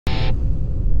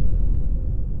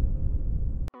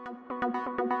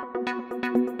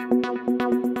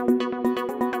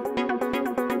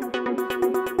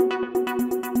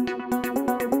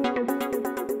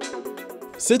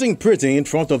Sitting pretty in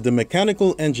front of the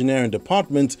Mechanical Engineering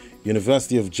Department,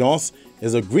 University of Jos,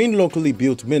 is a green locally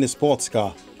built mini sports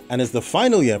car and is the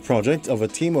final year project of a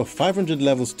team of 500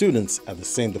 level students at the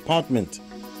same department.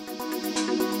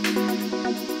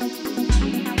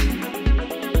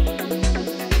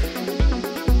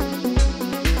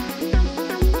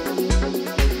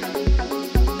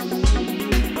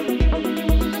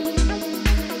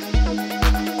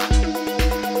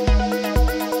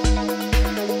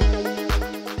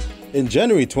 In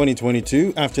January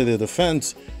 2022, after the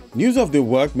defense, news of their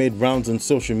work made rounds on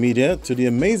social media to the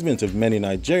amazement of many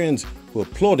Nigerians who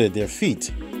applauded their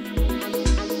feat.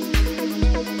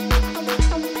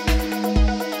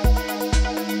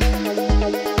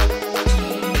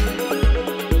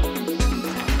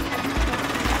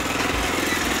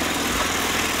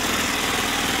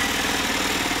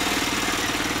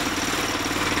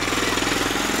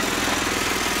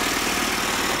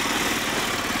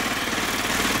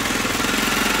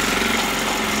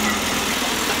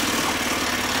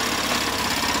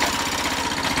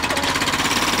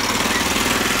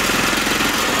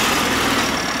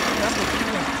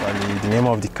 The name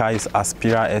of the car is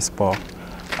Aspira ESPOLER,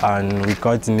 and we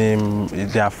got the name,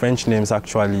 they are French names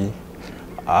actually.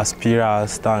 Aspira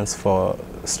stands for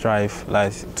strive,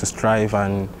 like to strive,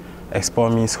 and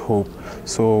ESPOLER means hope.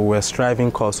 So we're striving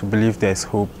because we believe there's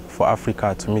hope for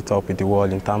Africa to meet up with the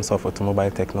world in terms of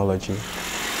automobile technology.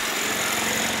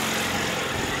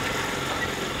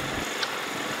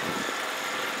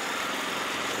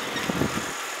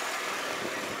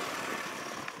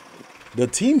 The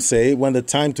team say when the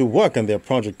time to work on their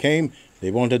project came,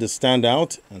 they wanted to stand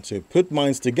out and so put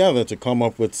minds together to come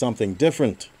up with something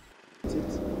different.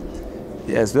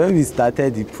 Yes, when we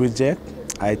started the project,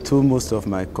 I told most of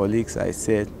my colleagues, I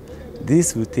said,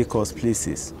 this will take us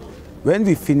places. When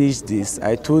we finished this,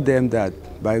 I told them that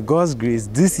by God's grace,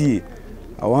 this year,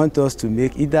 I want us to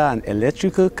make either an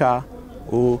electrical car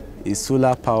or a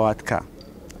solar-powered car.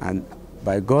 And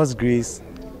by God's grace,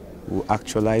 we'll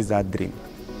actualize that dream.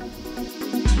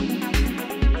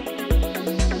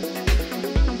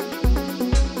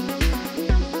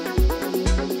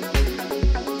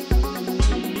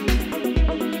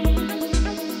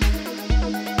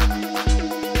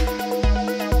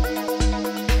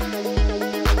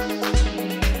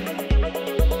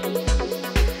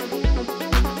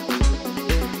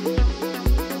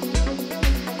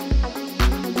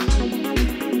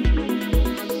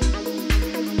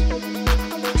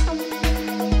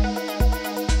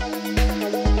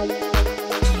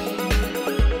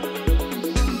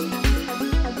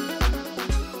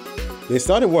 They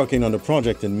started working on the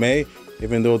project in May,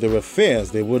 even though there were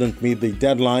fears they wouldn't meet the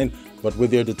deadline, but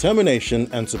with their determination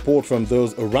and support from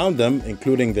those around them,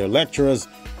 including their lecturers,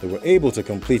 they were able to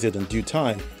complete it in due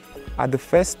time. At the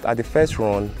first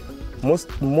run,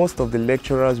 most of the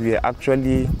lecturers were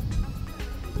actually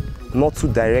not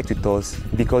too direct with us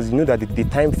because you knew that the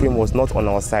time frame was not on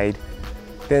our side.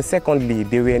 Then secondly,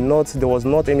 there was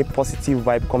not any positive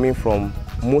vibe coming from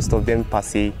most of them per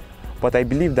se, but I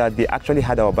believe that they actually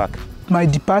had our back. My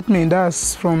department,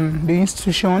 that's from the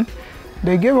institution,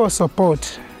 they gave us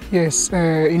support. Yes,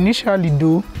 initially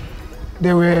though,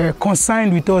 they were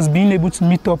concerned with us being able to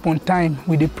meet up on time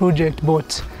with the project,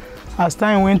 but as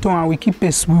time went on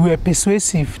and we were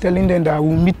persuasive, telling them that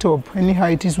we'll meet up. Anyhow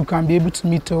it is, we can be able to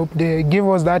meet up. They gave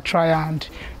us that try, and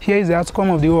here is the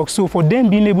outcome of the work. So for them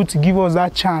being able to give us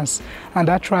that chance and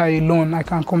that try alone, I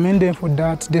can commend them for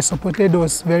that. They supported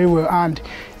us very well. And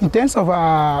in terms of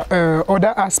our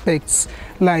other aspects,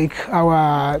 like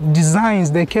our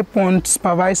designs, they kept on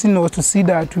supervising us to see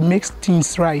that we make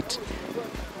things right.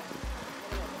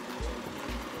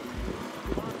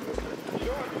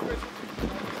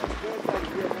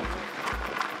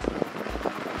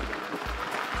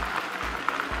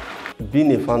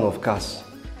 Being a fan of cars,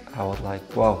 I was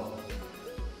like, wow,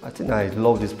 I think I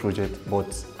love this project,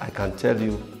 but I can tell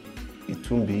you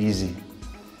it won't be easy.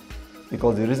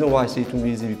 Because the reason why I say it won't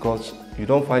be easy because you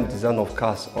don't find design of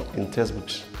cars in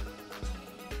textbooks.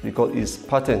 Because it's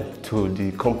patent to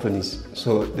the companies,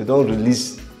 so they don't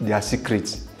release their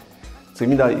secrets. So it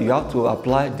means that you have to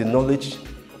apply the knowledge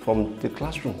from the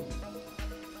classroom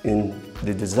in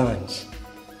the designs.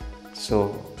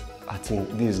 So I think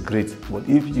this is great, but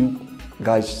if you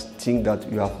guys think that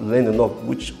you have learned enough,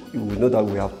 which you will know that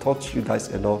we have taught you guys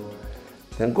enough,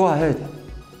 then go ahead.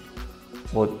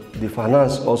 But the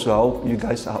finance also, I hope you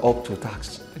guys are up to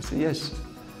task. They say yes.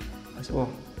 I said, well,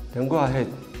 then go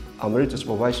ahead. I'm ready to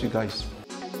supervise you guys.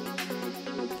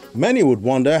 Many would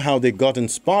wonder how they got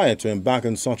inspired to embark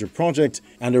on such a project,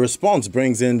 and the response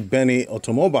brings in Benny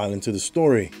Automobile into the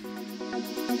story.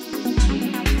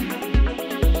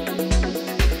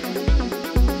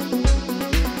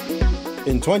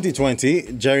 In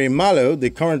 2020, Jerry Mallow,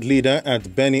 the current leader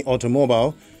at Benny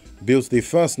Automobile, built the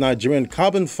first Nigerian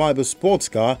carbon fiber sports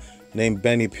car named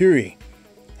Benny Puri.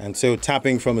 And so,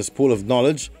 tapping from his pool of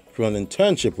knowledge through an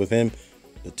internship with him,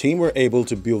 the team were able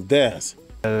to build theirs.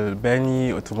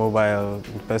 Benny Automobile,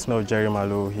 the person of Jerry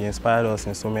Mallow, he inspired us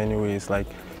in so many ways. Like,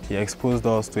 he exposed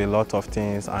us to a lot of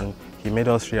things, and he made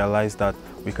us realize that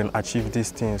we can achieve these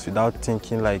things without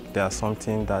thinking like there's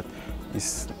something that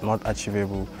is not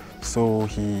achievable. So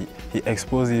he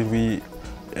exposed it.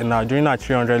 During our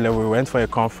 300 level, we went for a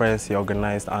conference he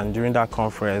organized, and during that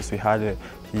conference we had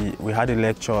the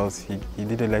lectures. He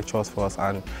did the lectures for us,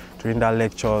 and during that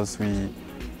lectures he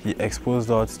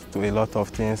exposed us to a lot of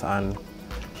things, and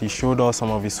he showed us some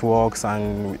of his works,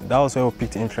 and that was where we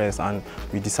picked interest, and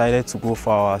we decided to go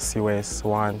for our COS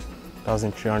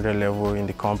 1300 level in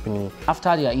the company.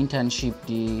 After their internship,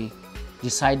 they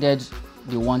decided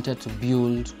they wanted to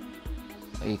build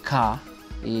a car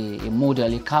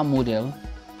model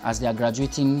as their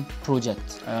graduating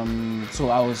project. So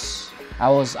I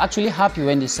was actually happy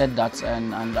when they said that,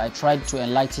 and I tried to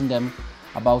enlighten them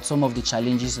about some of the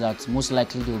challenges that most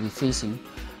likely they will be facing.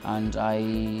 And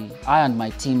I and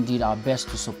my team did our best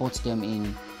to support them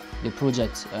in the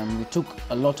project. We took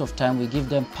a lot of time. We gave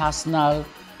them personal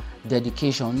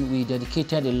dedication. We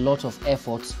dedicated a lot of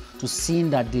effort to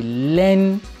seeing that they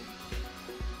learn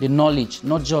the knowledge,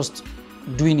 not just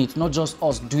doing it, not just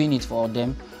us doing it for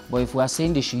them, but if we are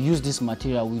saying they should use this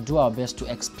material, we do our best to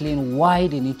explain why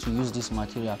they need to use this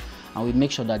material, and we make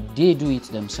sure that they do it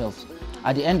themselves.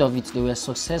 At the end of it, they were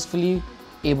successfully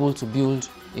able to build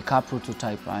a car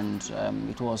prototype, and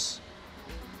it was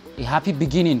a happy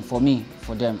beginning for me,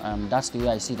 for them. That's the way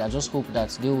I see it. I just hope that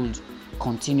they will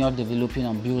continue developing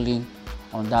and building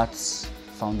on that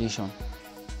foundation.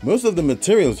 Most of the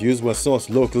materials used were sourced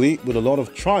locally with a lot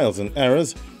of trials and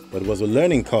errors, but it was a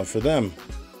learning curve for them.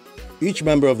 Each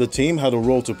member of the team had a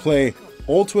role to play,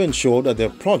 all to ensure that their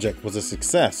project was a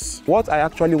success. What I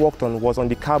actually worked on was on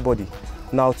the car body.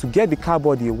 Now, to get the car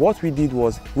body, what we did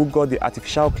was we got the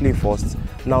artificial clay first.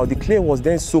 Now, the clay was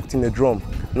then soaked in a drum.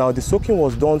 Now, the soaking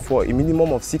was done for a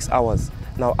minimum of 6 hours.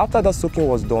 Now, after that soaking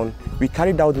was done, we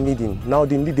carried out kneading. Now,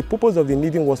 the purpose of the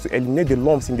kneading was to eliminate the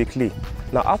lumps in the clay.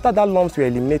 Now, after that lumps were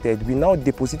eliminated, we now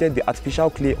deposited the artificial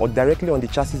clay directly on the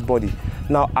chassis body.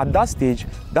 Now, at that stage,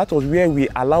 that was where we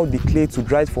allowed the clay to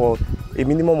dry for a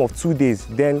minimum of 2 days.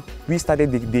 Then we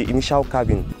started the initial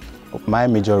carving. My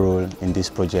major role in this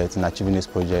project, in achieving this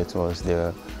project, was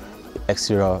the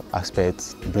exterior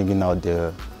aspects, bringing out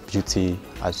the beauty,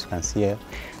 as you can see here.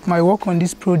 My work on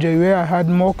this project, where I had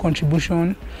more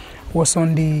contribution, was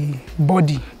on the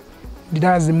body.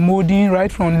 That's the molding,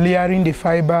 right from layering the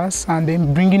fibers and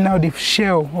then bringing out the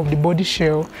shell of the body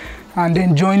shell, and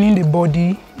then joining the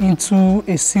body into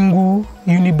a single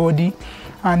unibody,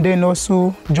 and then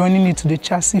also joining it to the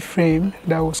chassis frame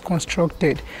that was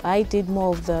constructed. I did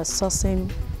more of the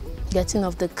sourcing, getting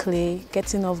of the clay,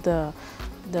 getting of the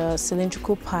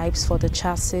cylindrical pipes for the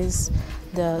chassis,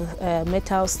 the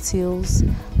metal steels,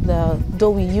 though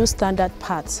we use standard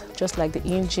parts, just like the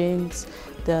engines,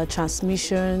 the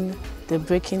transmission, the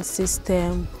braking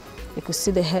system. You could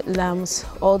see the headlamps,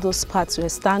 all those parts were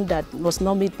standard, was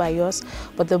not made by us,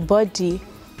 but the body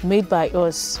made by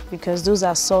us, because those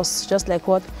are sourced, just like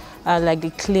like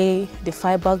the clay, the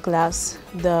fiberglass,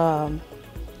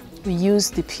 we use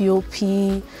the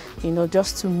POP,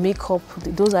 just to make up.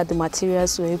 Those are the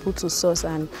materials we're able to source,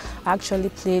 and actually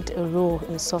played a role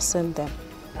in sourcing them.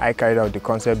 I carried out the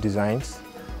concept designs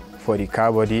for the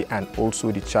car body and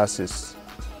also the chassis.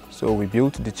 So we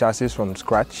built the chassis from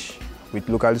scratch with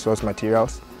locally sourced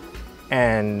materials,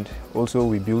 and also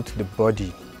we built the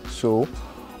body. So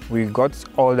we got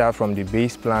all that from the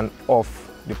base plan of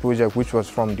the project, which was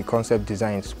from the concept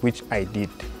designs, which I did.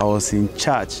 I was in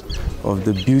charge of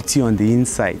the beauty on the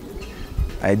inside.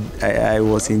 I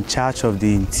was in charge of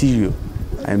the interior.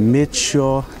 I made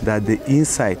sure that the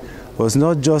inside was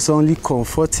not just only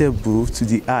comfortable to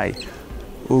the eye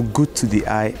or good to the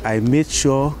eye. I made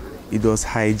sure it was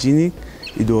hygienic,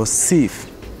 it was safe.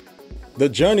 The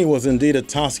journey was indeed a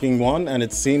tasking one, and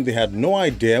it seemed they had no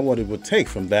idea what it would take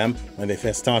from them when they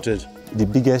first started. The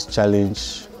biggest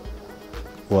challenge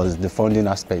was the funding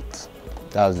aspect.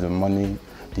 That was the money,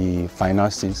 the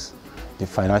finances, the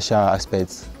financial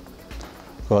aspects.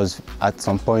 Because at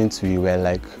some point we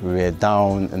were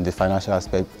down in the financial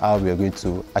aspect, how we were going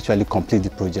to actually complete the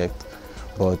project.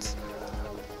 But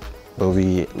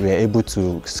we were able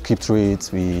to skip through it.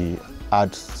 We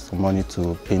had some money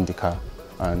to paint the car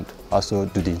and also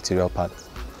do the interior part.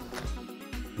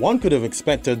 One could have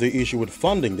expected the issue with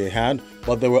funding they had,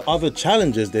 but there were other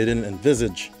challenges they didn't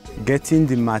envisage. Getting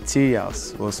the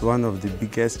materials was one of the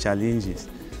biggest challenges.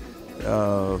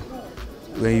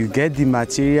 When you get the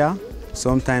material,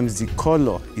 sometimes the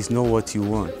color is not what you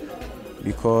want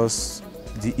because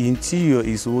the interior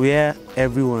is where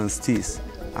everyone stays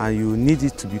and you need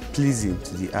it to be pleasing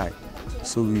to the eye.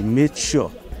 So we made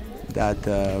sure that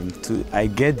I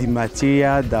get the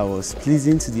material that was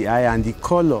pleasing to the eye and the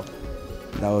color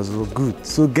that was good.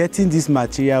 So getting this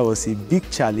material was a big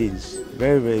challenge,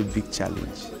 very, very big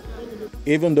challenge.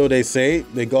 Even though they say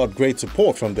they got great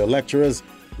support from their lecturers,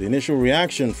 the initial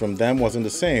reaction from them wasn't the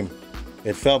same.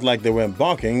 It felt like they were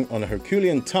embarking on a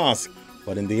Herculean task,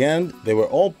 but in the end, they were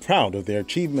all proud of their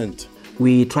achievement.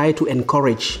 We try to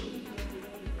encourage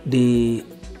the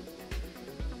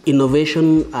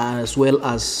innovation as well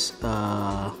as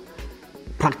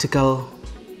practical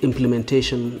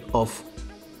implementation of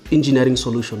engineering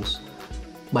solutions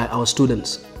by our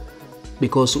students,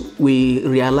 because we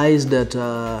realize that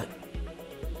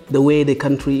the way the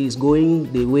country is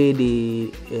going, the way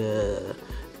the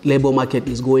labor market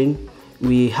is going,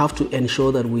 we have to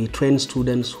ensure that we train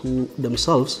students who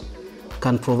themselves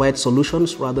can provide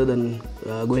solutions rather than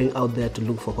going out there to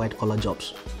look for white-collar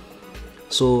jobs.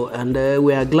 So, and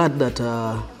we are glad that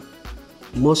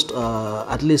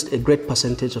at least a great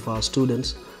percentage of our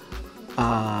students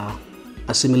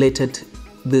assimilated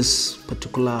this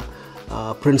particular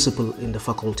principle in the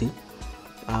faculty,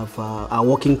 are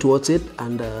working towards it,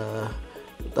 and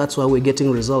that's why we're getting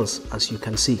results, as you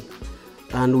can see.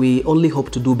 And we only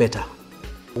hope to do better.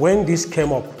 When this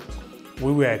came up,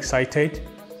 we were excited.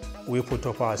 We put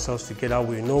up ourselves together.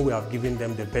 We know we have given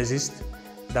them the basis.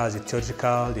 That's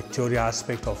the theory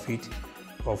aspect of it,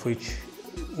 of which,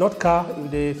 not car,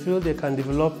 they feel they can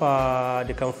develop,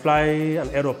 they can fly an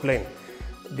aeroplane.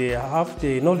 They have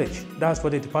the knowledge. That's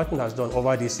what the department has done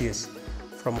over these years.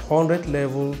 From 100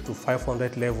 level to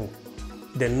 500 level,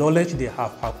 the knowledge they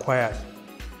have acquired.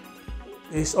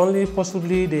 It's only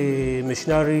possibly the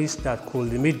missionaries that could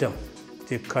limit them.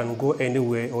 They can go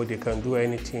anywhere or they can do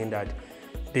anything that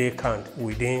they can't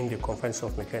within the confines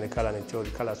of mechanical and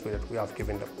theoretical aspect that we have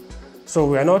given them. So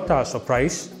we are not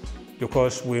surprised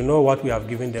because we know what we have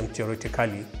given them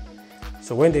theoretically.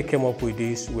 So when they came up with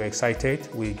this, we were excited.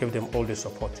 We gave them all the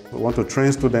support. We want to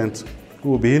train students who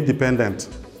will be independent,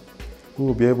 who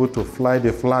will be able to fly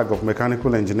the flag of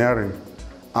mechanical engineering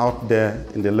out there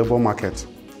in the labor market.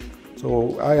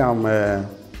 So I am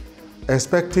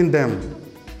expecting them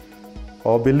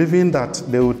or believing that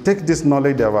they will take this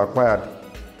knowledge they have acquired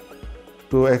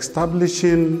to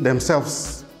establishing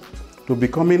themselves, to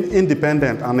becoming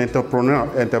independent and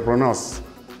entrepreneurs.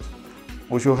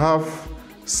 We should have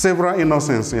several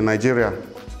innocents in Nigeria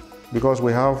because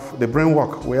we have the brain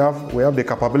work, we have the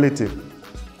capability.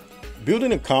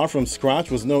 Building a car from scratch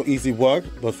was no easy work,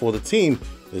 but for the team,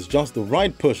 it's just the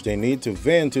right push they need to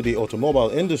veer into the automobile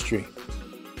industry.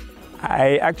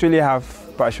 I actually have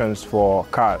passions for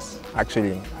cars,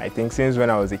 actually. I think since when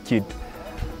I was a kid.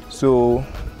 So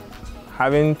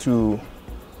having to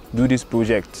do this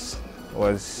project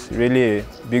was really a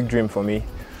big dream for me.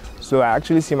 So I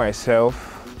actually see myself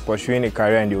pursuing a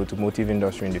career in the automotive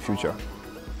industry in the future.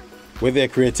 With their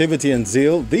creativity and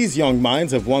zeal, these young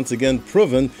minds have once again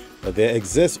proven that there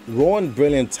exists raw and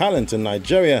brilliant talent in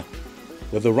Nigeria.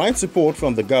 With the right support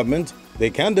from the government, they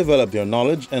can develop their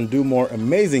knowledge and do more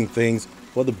amazing things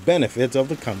for the benefit of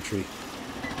the country.